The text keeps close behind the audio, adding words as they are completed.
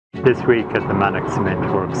This week at the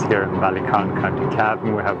FLSmidth Works here in Ballyconn, County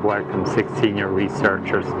Cavan, we have welcomed 6 senior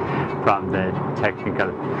researchers from the Technical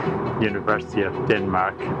University of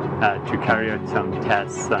Denmark to carry out some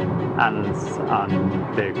tests and analysis on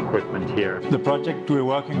the equipment here. The project we're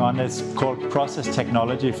working on is called Process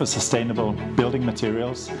Technology for Sustainable Building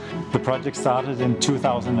Materials. The project started in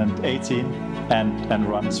 2018 and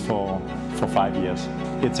runs for 5 years.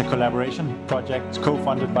 It's a collaboration project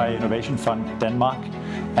co-funded by Innovation Fund Denmark,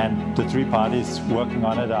 and the 3 parties working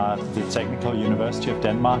on it are the Technical University of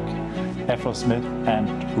Denmark, FLSmidth and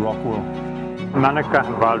Rockwool. Manuk got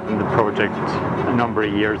involved in the project a number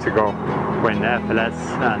of years ago when FLS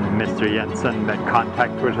and Mr. Jensen made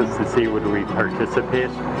contact with us to see would we participate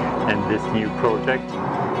in this new project.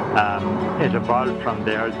 It evolved from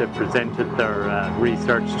there. They presented their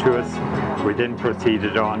research to us. We then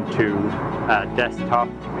proceeded on to desktop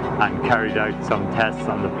and carried out some tests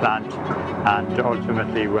on the plant, and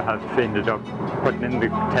ultimately we have ended up putting in the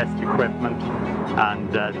test equipment,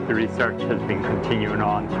 and the research has been continuing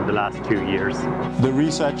on for the last 2 years. The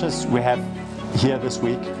researchers we have here this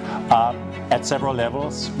week are at several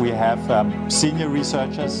levels. We have senior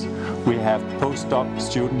researchers, we have postdoc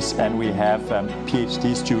students, and we have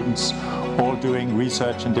PhD students, all doing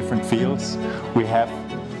research in different fields. We have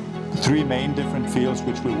 3 main different fields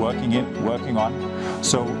which we're working on.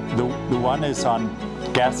 So the one is on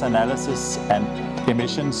gas analysis and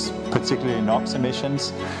emissions, particularly NOx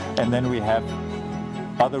emissions, and then we have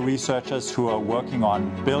other researchers who are working on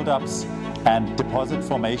build-ups and deposit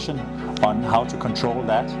formation, on how to control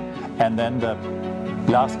that. And then the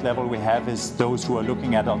last level we have is those who are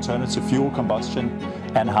looking at alternative fuel combustion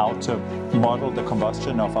and how to model the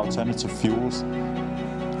combustion of alternative fuels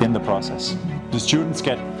in the process. The students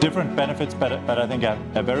get different benefits, but I think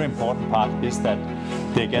a very important part is that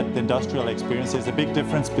they get the industrial experience. There's a big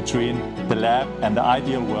difference between the lab and the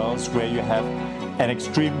ideal worlds where you have an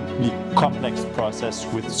extremely complex process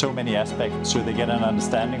with so many aspects, so they get an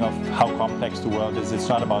understanding of how complex the world is. It's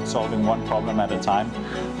not about solving one problem at a time,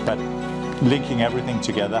 but linking everything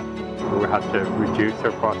together. We have to reduce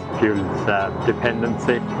our fossil fuels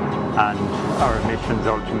dependency, and our emissions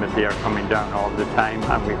ultimately are coming down all the time,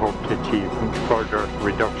 and we hope to achieve further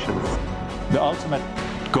reductions. The ultimate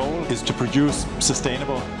goal is to produce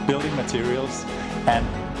sustainable building materials and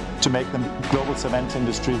to make the global cement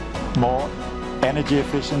industry more energy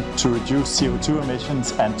efficient, to reduce CO2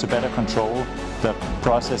 emissions and to better control the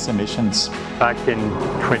process emissions. Back in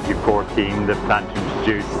 2014, the plant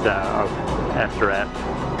introduced SRF.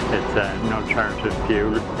 It's an alternative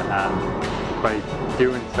fuel. By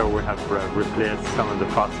doing so, we have replaced some of the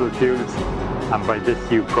fossil fuels, and by this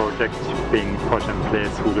new project being put in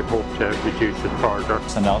place, we hope to reduce it further.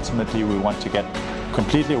 And ultimately, we want to get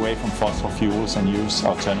completely away from fossil fuels and use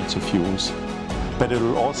alternative fuels. But it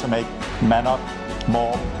will also make Manuk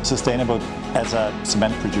more sustainable as a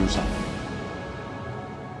cement producer.